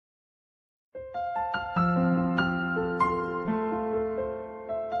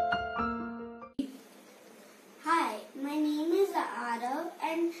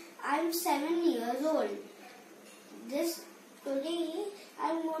Today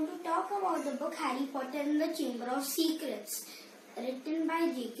I'm going to talk about the book Harry Potter and the Chamber of Secrets, written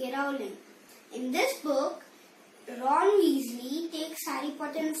by J.K. Rowling. In this book, Ron Weasley takes Harry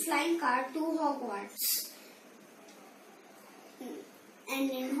Potter in a flying car to Hogwarts.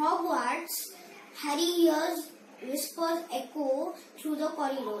 And in Hogwarts, Harry hears whispers echo through the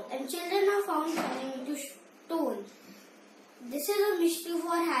corridor, and children are found turning into stone. This is a mystery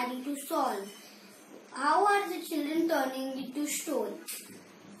for Harry to solve. How are the children turning into stone?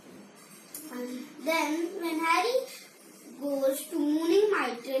 And then, when Harry goes to Mooning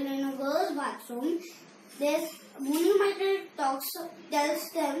Mitre in a girl's bathroom, Mooning Mitre tells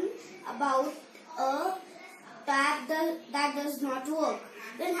them about a tap that does not work.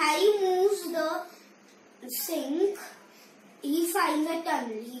 When Harry moves the sink, he finds a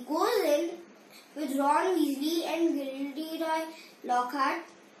tunnel. He goes in with Ron Weasley and Gilderoy Lockhart,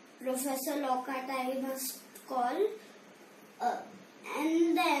 Professor Lockhart I must call,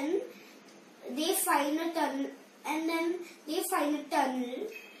 and then they find a tunnel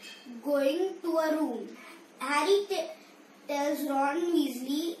going to a room. Harry tells Ron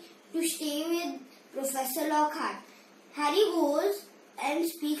Weasley to stay with Professor Lockhart. Harry goes and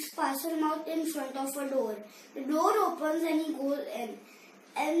speaks Parselmouth in front of a door. The door opens and he goes in,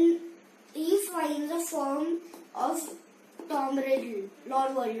 and he finds a form of Tom Riddle,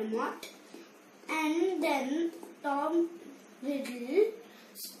 Lord Voldemort, and then Tom Riddle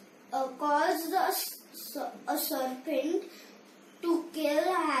calls a serpent to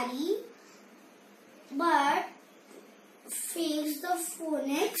kill Harry, but Fawkes the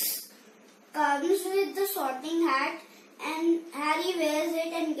Phoenix comes with the sorting hat, and Harry wears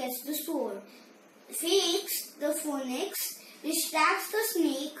it and gets the sword. Fawkes the Phoenix distracts the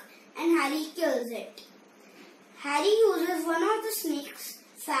snake and Harry kills it. Harry uses one of the snake's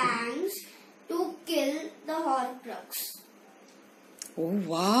fangs to kill the Horcrux. Oh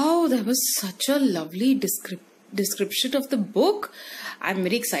wow, that was such a lovely description of the book. I'm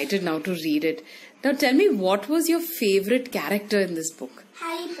very excited now to read it. Now tell me, what was your favorite character in this book?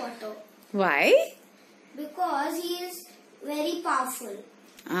 Harry Potter. Why? Because he is very powerful.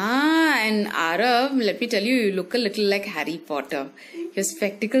 And Aarav, let me tell you, you look a little like Harry Potter. Your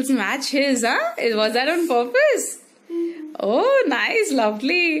spectacles match his, huh? Was that on purpose? Oh, nice,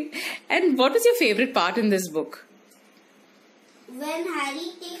 lovely. And what was your favorite part in this book? When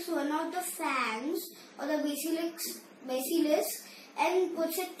Harry takes one of the fangs or the basilisk and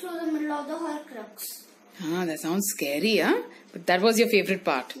puts it through the middle of the Horcrux. That sounds scary, huh? But that was your favorite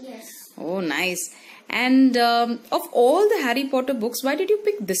part? Yes. Oh, nice. And of all the Harry Potter books, why did you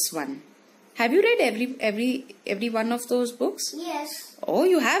pick this one? Have you read every one of those books? Yes. Oh,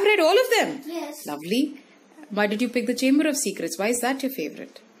 you have read all of them? Yes. Lovely. Why did you pick the Chamber of Secrets? Why is that your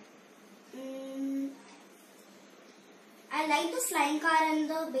favorite? I like the flying car and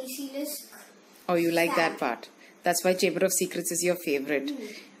the basilisk. Oh, you like that part. That's why Chamber of Secrets is your favorite.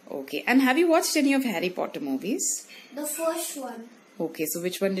 Okay. And have you watched any of Harry Potter movies? The first one. Okay, so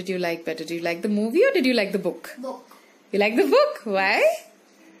which one did you like better? Did you like the movie or did you like the book? Book. You like the book? Why?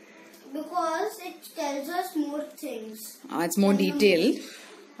 Because it tells us more things. It's more detailed.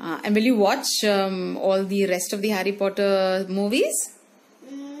 And will you watch all the rest of the Harry Potter movies?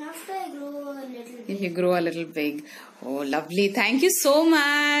 After I grow a little big. If you grow a little big. Oh, lovely. Thank you so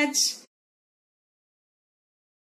much.